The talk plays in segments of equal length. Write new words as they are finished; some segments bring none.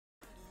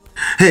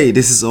Hey,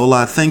 this is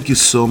Ola. Thank you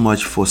so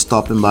much for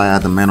stopping by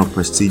at the Man of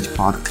Prestige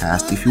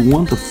podcast. If you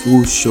want the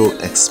full show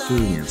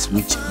experience,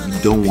 which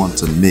you don't want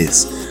to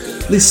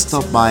miss, please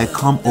stop by,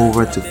 come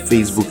over to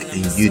Facebook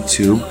and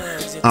YouTube.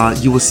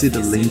 You will see the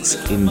links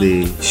in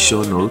the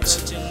show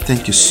notes.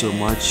 Thank you so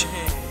much.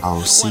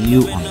 I'll see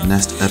you on the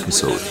next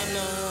episode.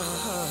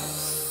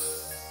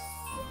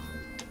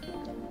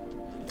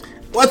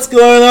 What's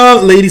going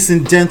on, ladies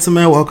and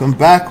gentlemen? Welcome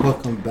back,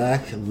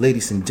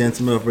 ladies and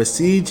gentlemen of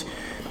Prestige.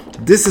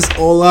 This is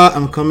Ola.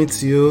 I'm coming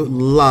to you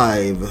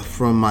live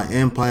from my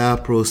Empire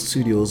Pro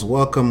Studios.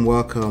 Welcome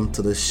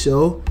to the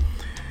show.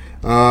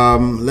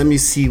 Let me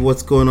see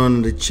what's going on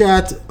in the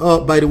chat.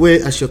 Oh, by the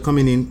way, as you're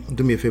coming in,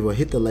 do me a favor,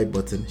 hit the like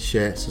button,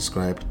 share,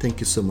 subscribe. Thank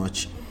you so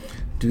much.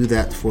 Do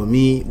that for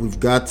me. We've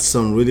got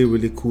some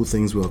really cool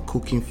things we're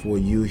cooking for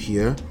you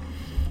here.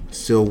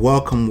 So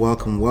welcome.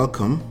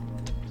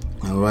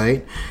 All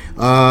right.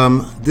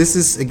 This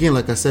is, again,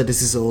 like I said,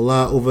 this is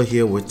Ola. Over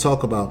here we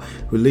talk about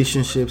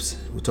relationships,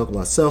 we talk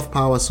about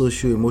self-power,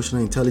 social,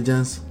 emotional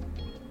intelligence,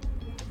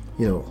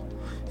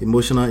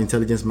 emotional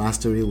intelligence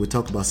mastery. We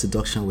talk about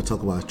seduction, we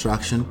talk about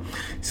attraction.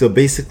 So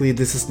basically,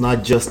 this is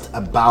not just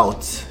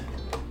about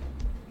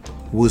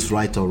who's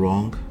right or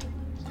wrong.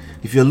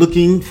 If you're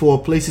looking for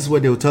places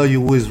where they'll tell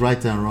you who is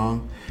right and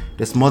wrong,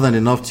 there's more than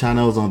enough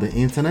channels on the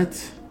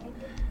internet.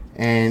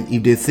 And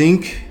if they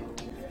think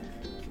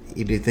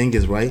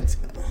is right,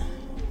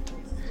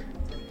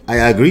 I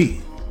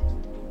agree.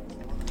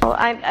 Oh,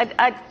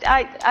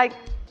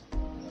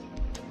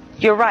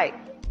 you're right.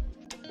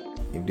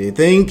 If they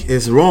think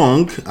it's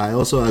wrong, I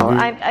also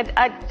agree.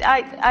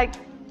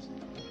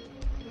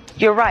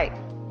 You're right.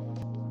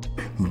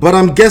 But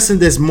I'm guessing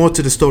there's more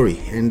to the story,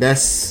 and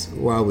that's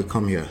why we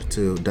come here,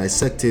 to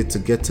dissect it, to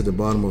get to the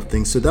bottom of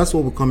things. So that's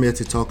what we come here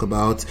to talk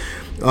about.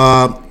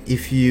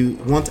 If you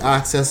want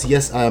access,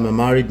 yes, I am a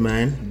married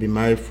man, been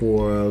married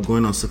for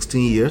going on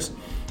 16 years.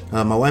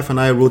 My wife and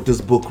I wrote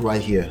this book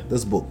right here,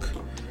 this book.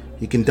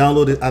 You can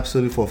download it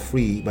absolutely for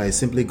free by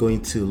simply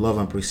going to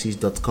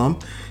loveandprestige.com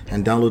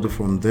and download it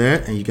from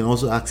there. And you can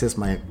also access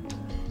my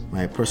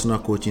personal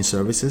coaching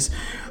services.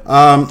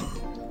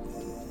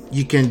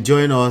 You can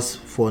join us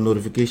for a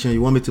notification.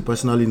 You want me to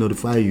personally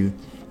notify you,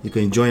 you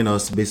can join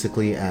us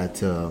basically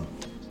at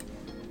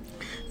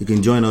you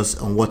can join us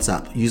on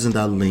WhatsApp using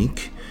that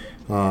link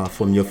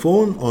from your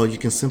phone, or you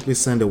can simply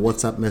send a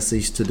WhatsApp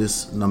message to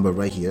this number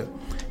right here,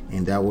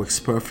 and that works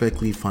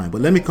perfectly fine.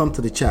 But let me come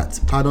to the chat.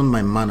 Pardon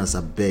my manners,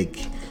 I beg,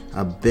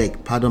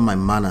 pardon my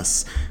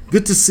manners.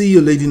 Good to see you,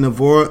 Lady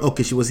Navarre.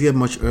 Okay, she was here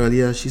much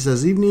earlier. She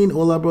says, evening,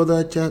 Ola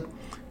brother, chat.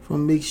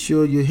 Make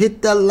sure you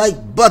hit that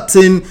like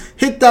button.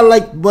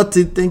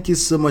 Thank you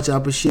so much. I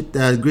appreciate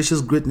that.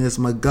 Gracious greatness,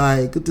 my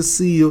guy. Good to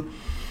see you.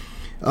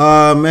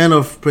 Man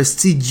of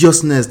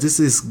prestigiousness. This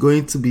is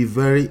going to be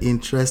very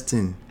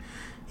interesting.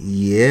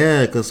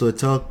 Yeah, because we're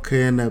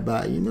talking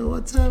about, you know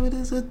what time it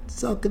is? We're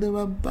talking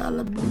about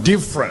Bala Blue.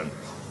 Different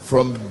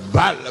from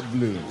Bala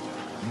Blue.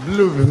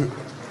 Blue.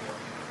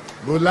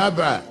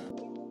 Bulaba.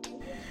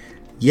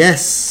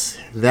 Yes,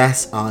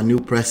 that's our new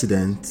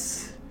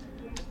president.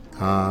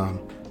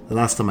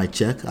 Last time I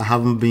checked,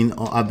 I've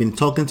been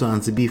talking to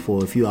Auntie B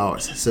for a few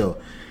hours. So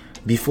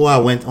before I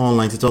went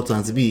online to talk to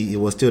Auntie B, it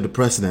was still the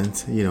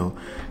president,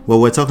 Well,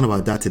 we're talking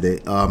about that today.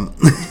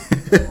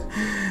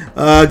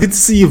 Good to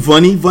see you,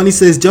 Vonnie. Vonnie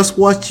says, just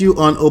watch you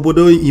on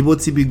Obodo Ibo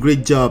TV.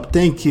 Great job.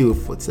 Thanks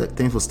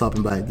for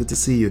stopping by. Good to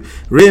see you.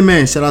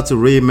 Rayman, shout out to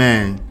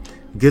Rayman.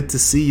 Good to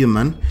see you,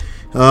 man.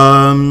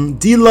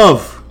 D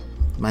Love,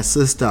 my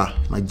sister,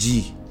 my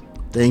G.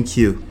 Thank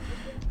you.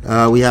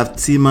 We have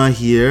Tima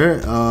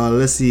here.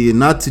 Let's see.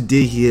 Not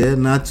today here.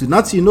 Not to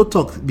no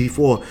talk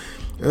before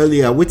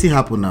earlier. What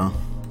happened now?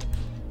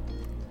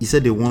 You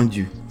said they warned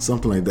you.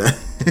 Something like that.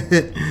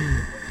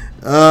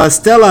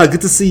 Stella,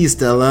 good to see you,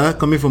 Stella.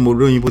 Coming from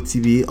Obodo Ibo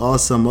TV.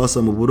 Awesome.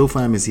 Obodo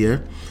fam is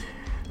here.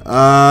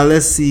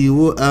 Let's see.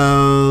 Who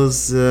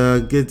else?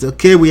 Good.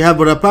 Okay, we have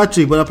Brother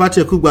Patrick. Brother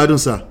Patrick, well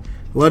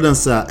done,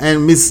 sir.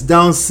 And Miss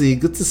Downsey.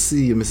 Good to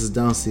see you, Mrs.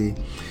 Downsey.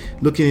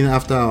 Looking in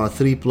after our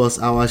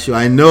 3+ hour show.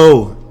 I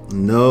know.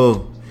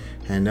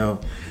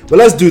 But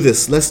let's do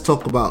this. Let's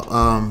talk about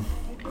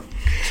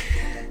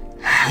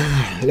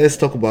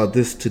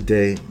this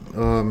today.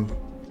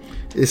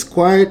 It's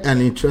quite an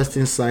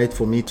interesting sight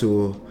for me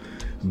to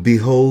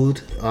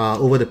behold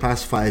over the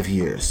past 5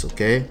 years.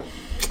 Okay,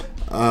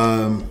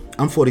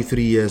 I'm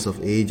 43 years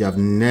of age. I've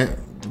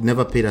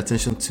never paid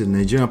attention to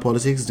Nigerian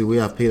politics the way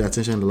I've paid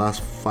attention in the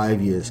last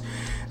 5 years,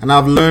 and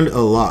I've learned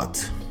a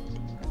lot.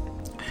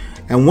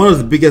 And one of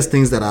the biggest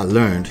things that I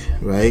learned,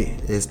 right,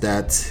 is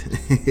that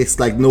it's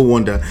like no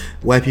wonder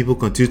why people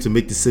continue to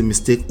make the same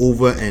mistake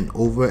over and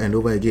over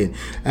again.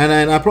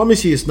 And I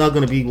promise you, it's not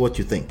going to be what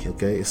you think,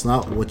 okay? It's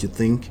not what you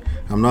think.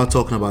 I'm not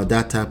talking about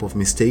that type of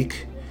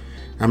mistake.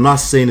 I'm not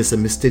saying it's a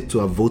mistake to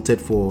have voted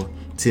for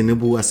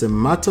TINUBU. As a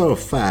matter of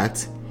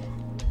fact,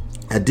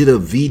 I did a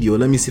video.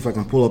 Let me see if I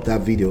can pull up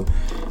that video.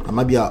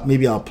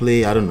 Maybe I'll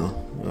play, I don't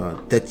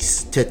know,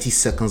 30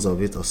 seconds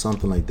of it or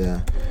something like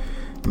that.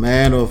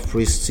 Man of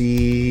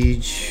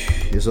Prestige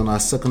is on our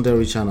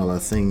secondary channel, I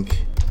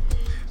think.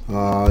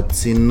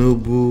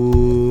 TINUBU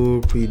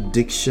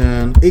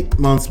prediction 8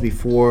 months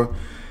before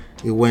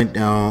it went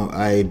down.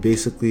 I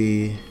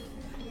basically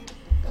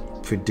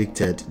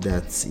predicted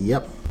that.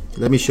 Yep,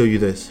 let me show you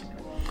this.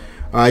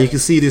 You can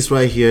see this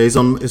right here. It's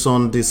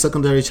on the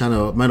secondary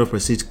channel, Man of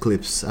Prestige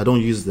Clips. I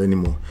don't use it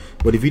anymore,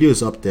 but the video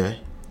is up there.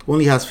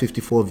 Only has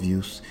 54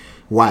 views.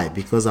 Why?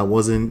 Because I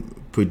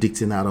wasn't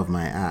predicting out of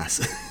my ass.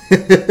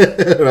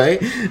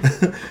 Right?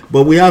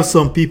 But we have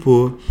some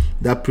people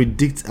that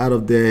predict out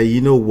of there.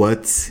 You know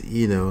what?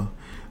 You know,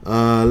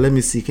 let me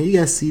see. Can you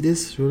guys see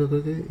this really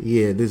quickly?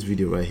 Yeah, this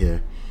video right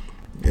here.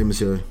 Let me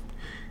show you.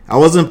 I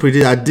wasn't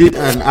predicting. I did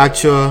an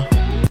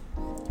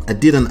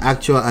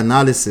actual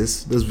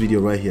analysis. This video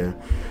right here.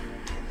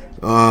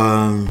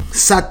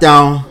 Sat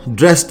down,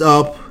 dressed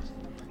up.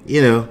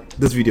 You know,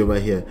 this video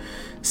right here.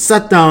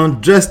 Sat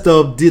down, dressed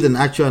up, did an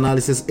actual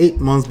analysis 8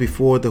 months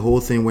before the whole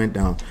thing went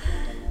down,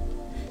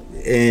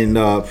 and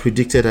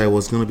predicted I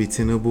was going to be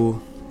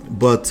TINUBU.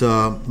 But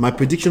my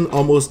prediction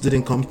almost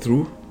didn't come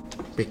through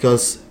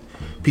because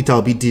Peter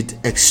Obi did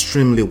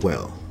extremely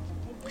well.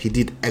 He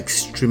did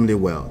extremely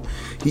well.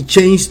 He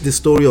changed the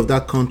story of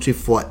that country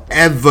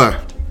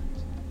forever.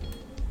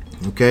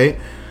 Okay?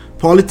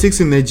 Politics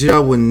in Nigeria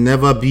will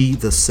never be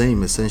the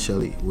same,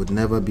 essentially. Would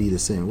never be the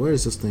same. Where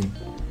is this thing?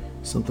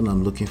 Something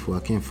I'm looking for. I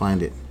can't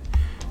find it.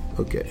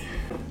 Okay.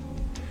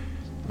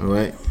 All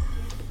right.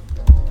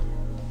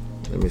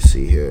 Let me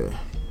see here.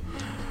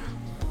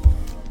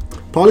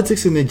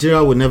 Politics in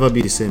Nigeria will never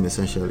be the same,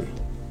 essentially.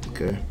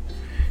 Okay.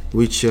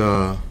 Which,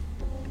 you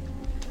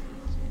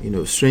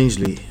know,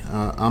 strangely,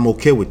 I'm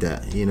okay with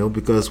that, you know,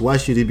 because why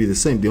should it be the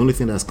same? The only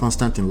thing that's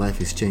constant in life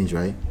is change,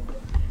 right?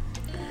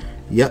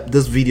 Yep,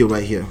 this video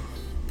right here.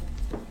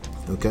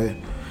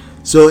 Okay.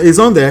 So it's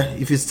on there.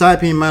 If you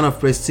type in Man of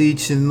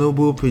Prestige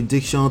TINUBU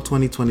prediction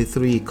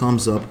 2023, it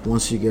comes up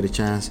once you get a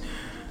chance.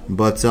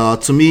 But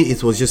to me,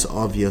 it was just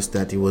obvious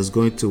that he was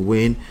going to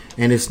win,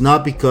 and it's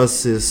not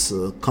because his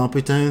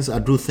competence. I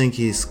do think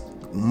he's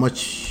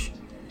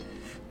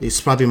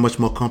probably much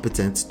more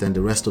competent than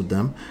the rest of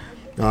them.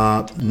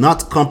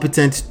 Not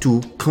competent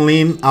to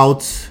clean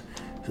out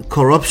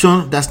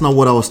corruption. That's not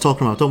what I was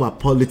talking about. I'm talking about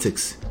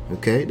politics.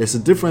 Okay, there's a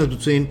difference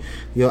between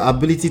your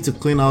ability to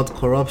clean out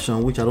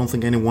corruption, which I don't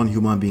think any one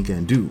human being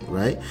can do,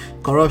 right?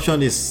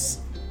 Corruption is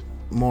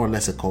more or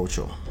less a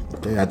culture,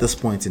 okay, at this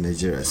point in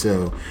Nigeria.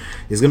 So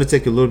it's going to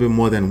take a little bit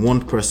more than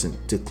one person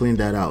to clean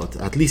that out.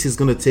 At least it's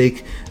going to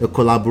take a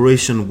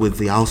collaboration with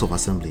the House of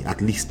Assembly,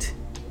 at least,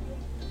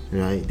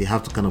 right? They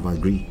have to kind of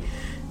agree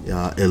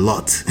a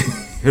lot,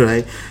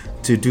 right,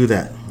 to do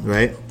that,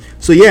 right?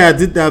 So yeah, I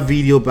did that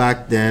video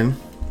back then.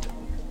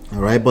 All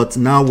right, but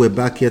now we're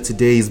back here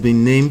today. He's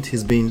been named.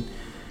 He's been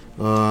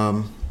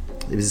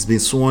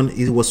sworn.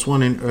 He was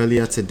sworn in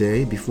earlier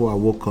today. Before I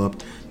woke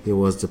up, he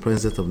was the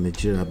president of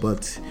Nigeria.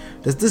 But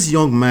there's this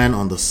young man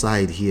on the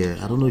side here.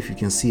 I don't know if you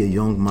can see a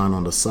young man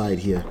on the side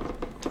here.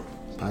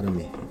 Pardon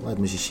me. Why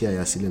did share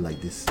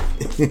like this?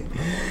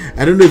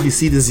 I don't know if you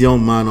see this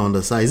young man on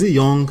the side. Is he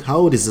young? How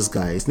old is this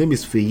guy? His name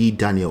is FEYI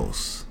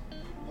Daniels.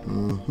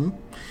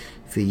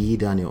 FEYI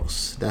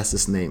Daniels. That's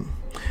his name.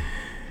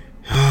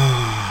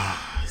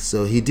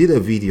 So he did a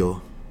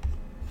video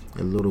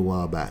a little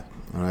while back,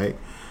 all right,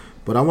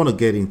 but I want to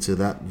get into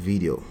that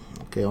video.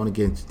 Okay, I want to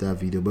get into that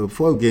video, but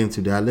before we get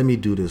into that, let me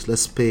do this.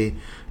 Let's pay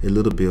a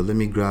little bill. Let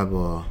me grab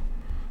a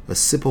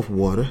sip of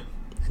water,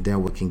 and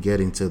then we can get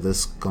into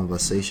this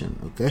conversation.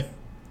 Okay,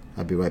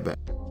 I'll be right back.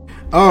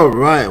 All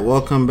right,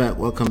 welcome back.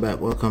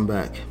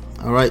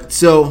 All right,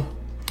 so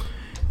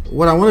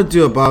what I want to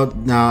do about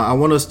now, I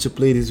want us to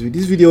play this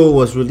video. This video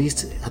was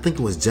released, I think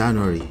it was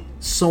January,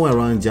 somewhere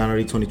around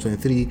January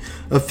 2023,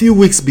 a few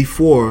weeks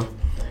before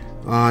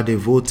they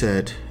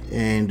voted,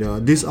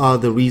 and these are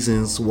the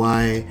reasons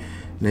why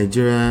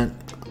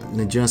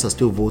Nigerians are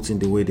still voting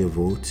the way they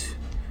vote,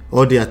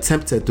 or they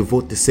attempted to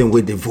vote the same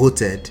way they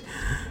voted,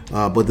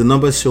 but the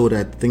numbers show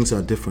that things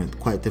are different,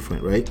 quite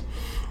different, right?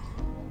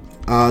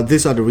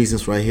 These are the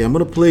reasons right here. I'm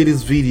gonna play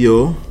this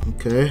video,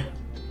 okay?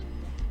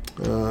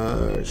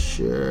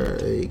 Sure,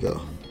 there you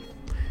go,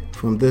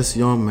 from this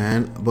young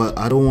man, but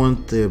I don't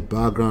want the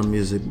background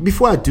music.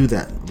 Before I do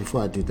that,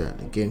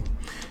 okay,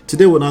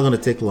 today we're not going to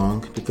take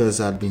long because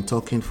I've been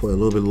talking for a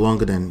little bit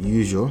longer than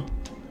usual,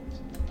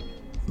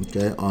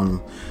 okay,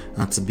 on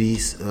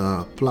Antibe's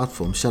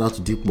platform. Shout out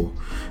to Deepo.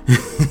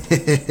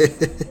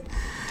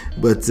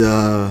 But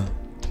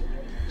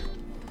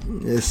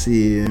let's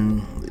see,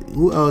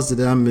 who else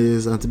did I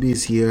miss? Antibe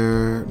is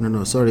here.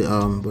 No, sorry,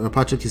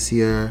 Patrick is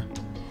here.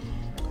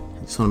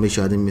 Just want to make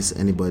sure I didn't miss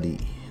anybody.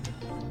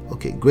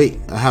 Okay, great.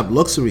 I have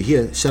Luxury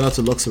here. Shout out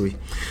to Luxury.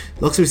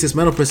 Luxury says,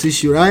 Man of Prestige,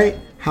 should I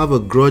have a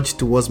grudge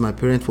towards my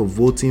parents for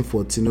voting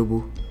for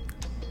TINUBU?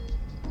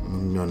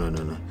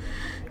 No.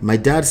 My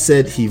dad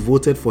said he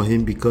voted for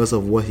him because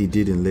of what he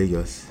did in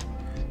Lagos.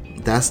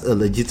 That's a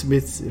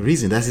legitimate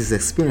reason. That's his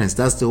experience.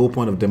 That's the whole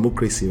point of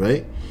democracy,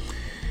 right?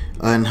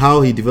 And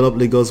how he developed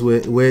Lagos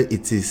where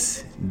it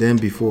is then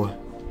before.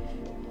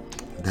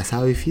 That's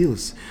how it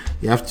feels.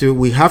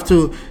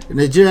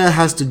 Nigerians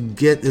have to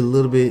get a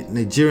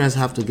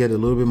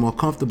little bit more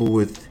comfortable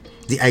with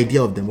the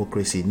idea of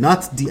democracy,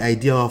 not the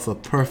idea of a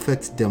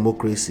perfect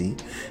democracy,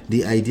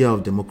 the idea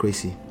of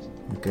democracy.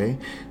 Okay,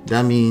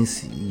 that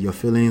means your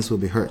feelings will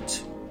be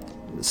hurt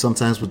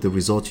sometimes with the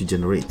result you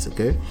generate.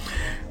 Okay,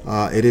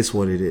 it is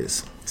what it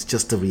is. It's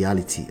just the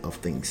reality of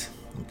things.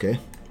 Okay,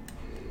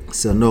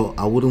 so no,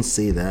 I wouldn't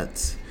say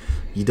that.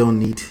 You don't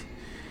need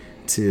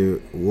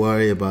to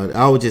worry about it.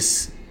 I would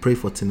just pray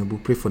for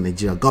TINUBU, pray for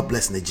Nigeria. God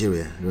bless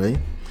Nigeria, right?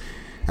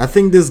 I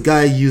think this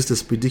guy used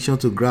his prediction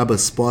to grab a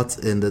spot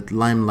in the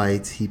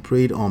limelight. He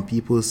preyed on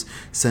people's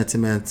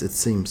sentiments, it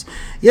seems.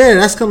 Yeah,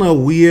 that's kind of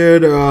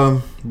weird,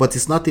 but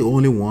it's not the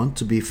only one,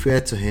 to be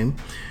fair to him.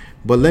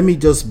 But let me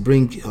just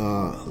bring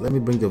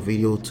the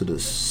video to the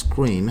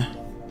screen.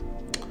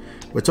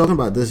 We're talking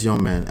about this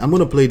young man. I'm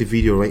going to play the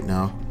video right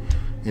now,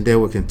 and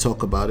then we can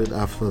talk about it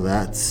after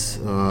that.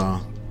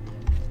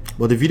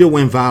 But the video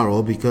went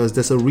viral because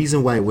there's a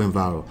reason why it went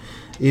viral.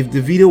 If the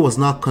video was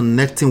not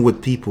connecting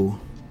with people,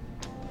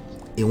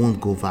 it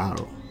won't go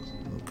viral.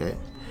 Okay,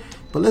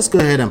 but let's go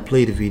ahead and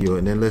play the video,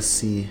 and then let's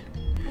see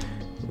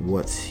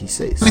what he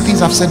says. Many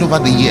things I've said over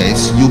the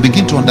years, you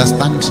begin to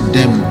understand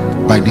them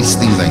by these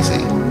things I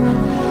say.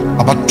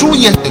 About 2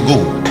 years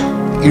ago,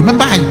 you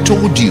remember I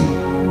told you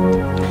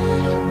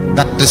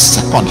that the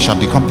second shall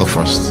become the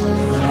first.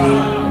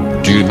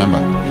 Do you remember?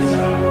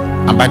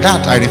 And by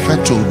that I refer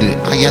to the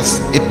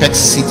highest apex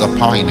seat of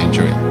power in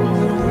Nigeria.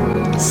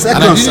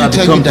 And I didn't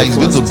tell you that it's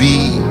going to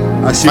be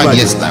 5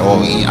 years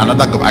or in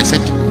another government. I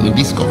said in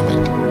this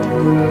government.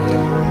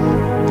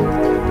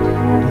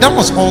 That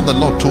was all the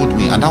Lord told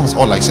me, and that was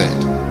all I said.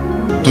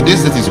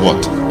 Today's date is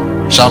what?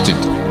 Shout it.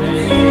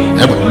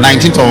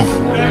 19th of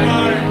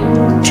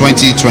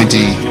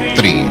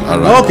 2023. All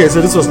right. Okay,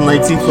 so this was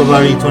 19th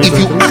February 2023. If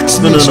you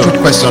ask me a straight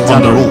question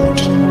on the road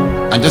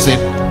and just say,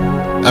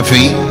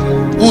 FEYI,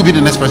 who will be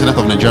the next president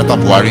of Nigeria after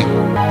Buhari?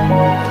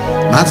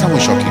 My answer will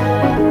shock you,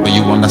 but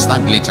you will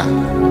understand later,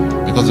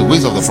 because the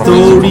ways of the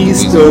prophet.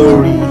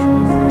 Story.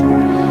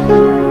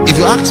 If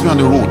you ask me on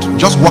the road,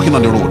 just walking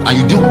on the road, and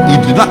you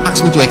did not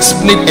ask me to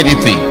explain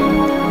anything,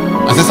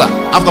 I said, sir,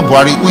 after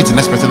Buhari, who is the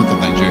next president of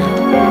Nigeria?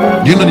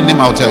 Do you know the name?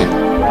 I'll tell you.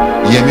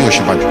 Yemi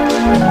Osinbajo.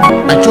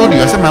 I told you,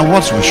 I said my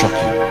words will shock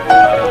you.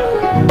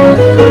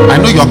 I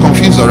know you are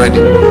confused already.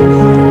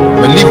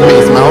 Believe me,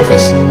 it's my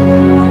office.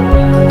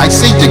 I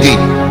say it again.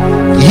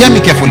 Hear me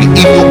carefully.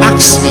 If you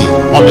ask me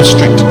on the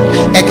street,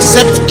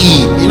 except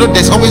he,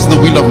 there's always the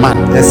will of man.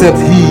 Except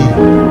he.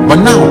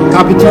 But now,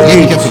 capital hear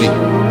me H. carefully.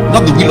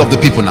 Not the will of the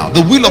people now.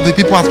 The will of the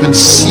people has been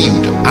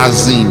sealed,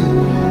 as in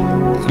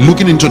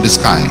looking into the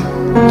sky.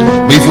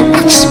 But if you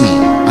ask me,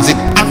 I say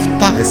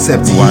after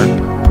except one,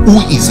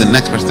 who is the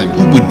next president?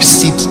 Who will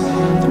sit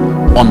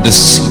on the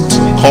seat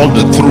called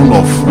the throne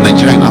of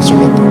Nigeria in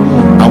Asorok?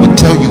 I will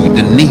tell you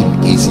the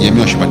name is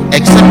Yemi Osinbajo.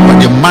 Except when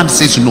the man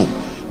says no.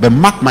 But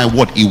mark my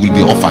word, he will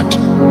be offered.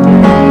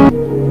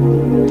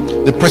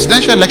 The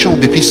presidential election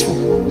will be peaceful.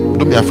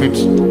 Don't be afraid.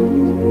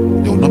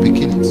 There will not be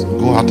killings.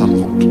 Go out and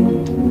vote.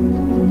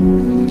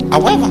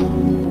 However,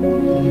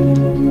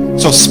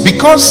 so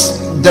because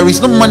there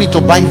is no money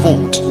to buy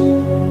vote,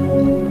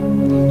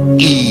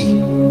 he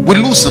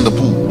will lose in the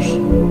polls.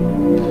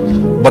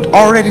 But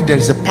already there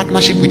is a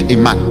partnership with a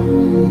man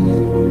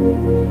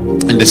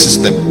in the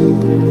system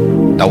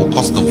that will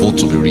cause the vote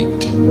to be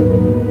rigged.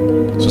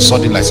 So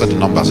suddenly I saw the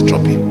numbers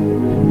dropping,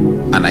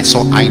 and I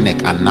saw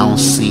INEC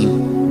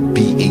announcing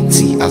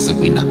BAT as the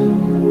winner.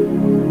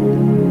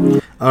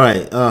 All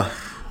right.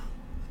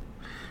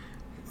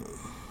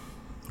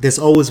 There's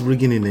always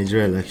rigging in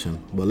Nigeria election,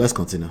 but let's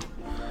continue.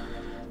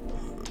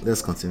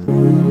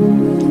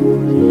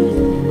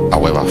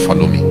 However,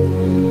 follow me.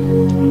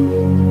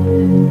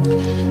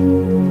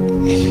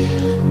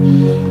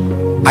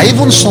 I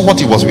even saw what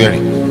he was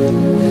wearing.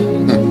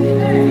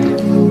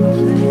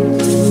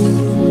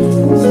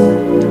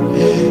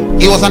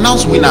 He was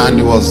announced winner, and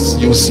we will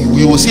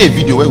see a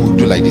video where we'll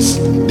do like this.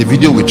 The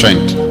video will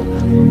trend.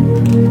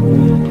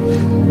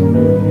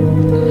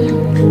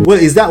 Well,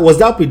 was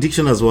that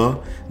prediction as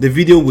well? The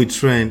video will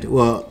trend.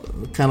 Well,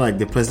 kind of like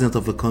the president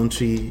of the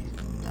country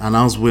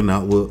announced winner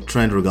will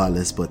trend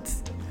regardless, but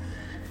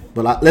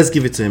let's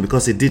give it to him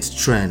because it did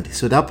trend.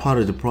 So that part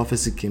of the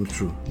prophecy came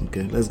true.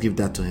 Okay, let's give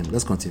that to him.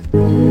 Let's continue.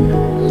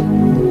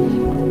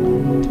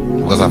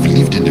 Because I've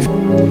lived in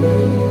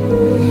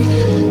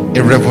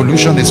a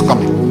revolution is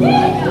coming.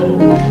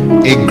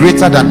 A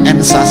greater than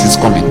NSAS is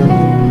coming.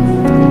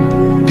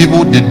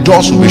 People, the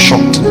doors will be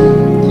shut.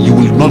 You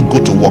will not go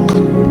to work.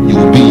 You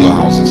will be in your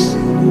houses.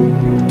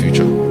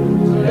 Future.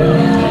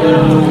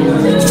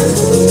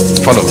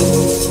 Follow me.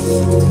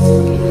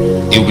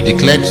 It will be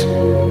declared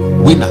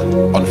winner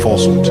on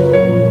falsehood.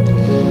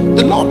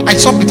 The Lord, I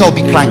saw Peter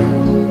Obi crying,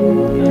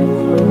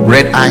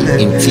 red eye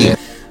in tears.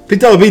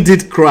 Peter Obi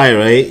did cry,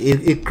 right?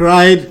 He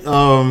cried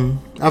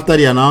after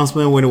the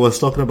announcement when he was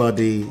talking about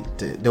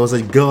there was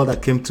a girl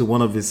that came to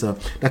one of his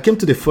that came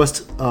to the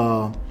first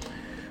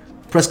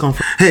press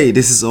conference. Hey,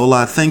 this is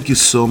Ola. Thank you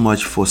so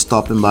much for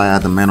stopping by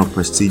at the Man of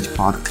Prestige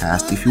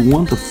podcast. If you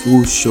want the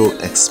full show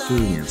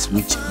experience,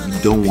 which you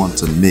don't want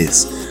to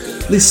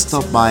miss, please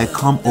stop by,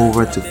 come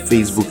over to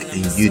Facebook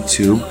and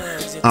YouTube.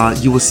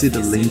 You will see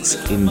the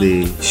links in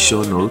the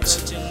show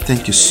notes.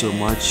 Thank you so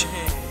much.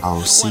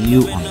 I'll see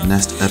you on the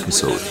next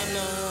episode.